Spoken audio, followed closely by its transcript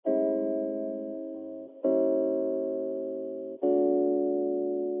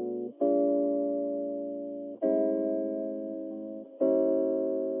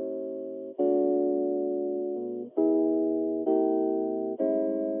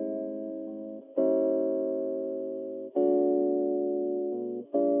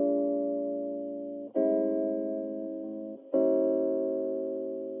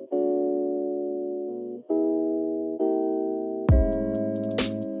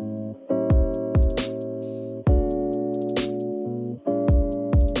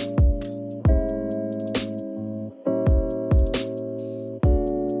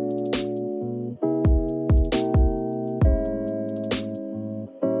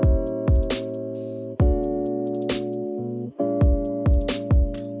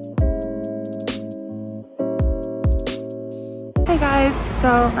So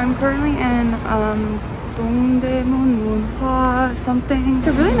I'm currently in Dongdaemun Munhwa something. It's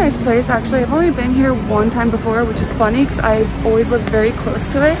a really nice place actually. I've only been here one time before, which is funny because I've always lived very close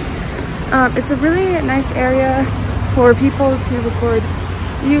to it. It's a really nice area for people to record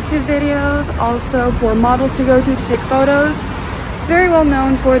YouTube videos, also for models to go to take photos. It's very well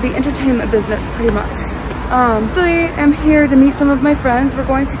known for the entertainment business pretty much. I'm here to meet some of my friends. We're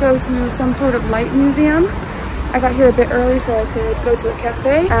going to go to some sort of light museum. I got here a bit early so I could go to a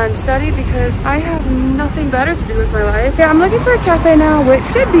cafe and study because I have nothing better to do with my life. Yeah, I'm looking for a cafe now, which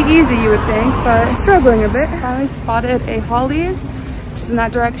should be easy, you would think, but I'm struggling a bit. I spotted a Holly's, which is in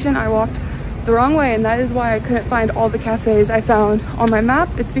that direction. I walked the wrong way, and that is why I couldn't find all the cafes I found on my map.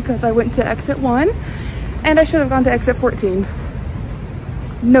 It's because I went to exit 1 and I should have gone to exit 14.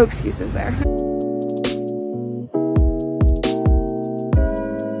 No excuses there.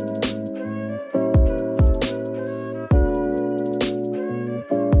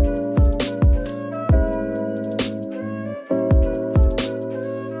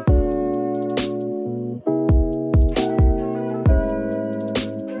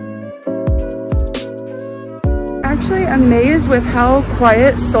 Actually amazed with how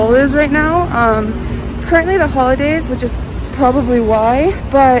quiet Seoul is right now. It's currently the holidays, which is probably why,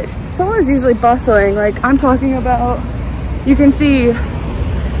 but Seoul is usually bustling. Like, I'm talking about, you can see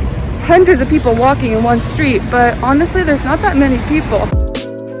hundreds of people walking in one street, but honestly there's not that many people.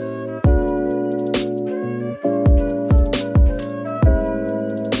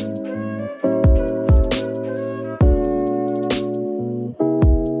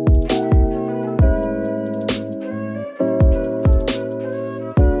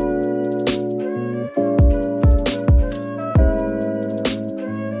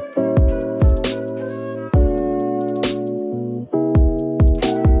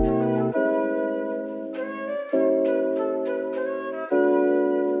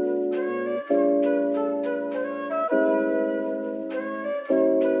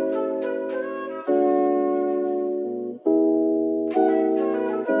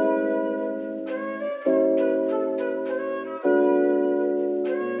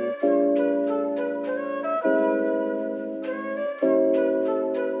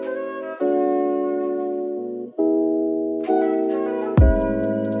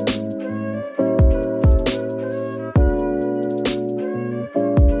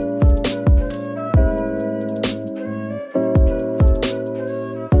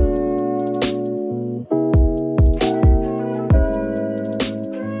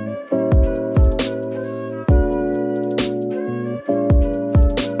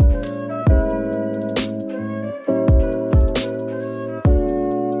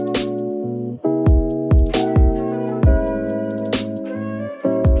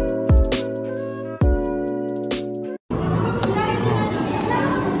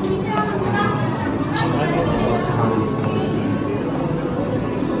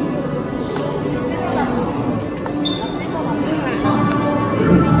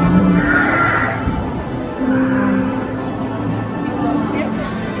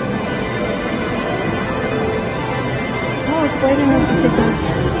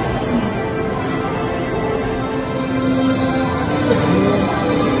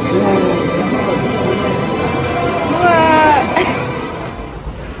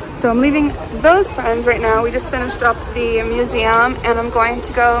 So I'm leaving those friends right now. We just finished up the museum and I'm going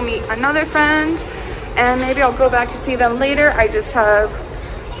to go meet another friend and maybe I'll go back to see them later. I just have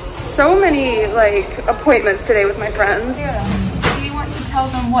so many appointments today with my friends. Yeah. Do you want to tell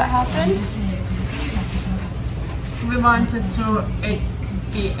them what happened? We wanted to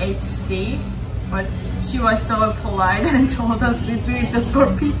HC, but she was so polite and told us we do it just for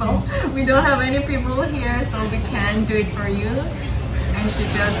people. We don't have any people here, so we can't do it for you. And she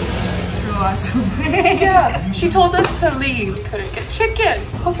just threw us away. Yeah, she told us to leave. We couldn't get chicken.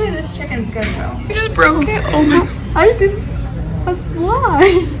 Hopefully this chicken's good though. You just broke it. Oh no. I didn't.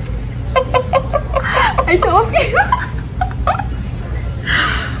 Why? I told you.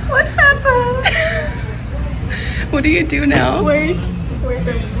 What happened? What do you do now? Wait a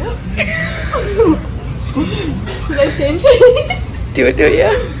minute. Should I change it? Do it,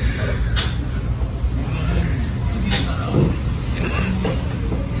 yeah.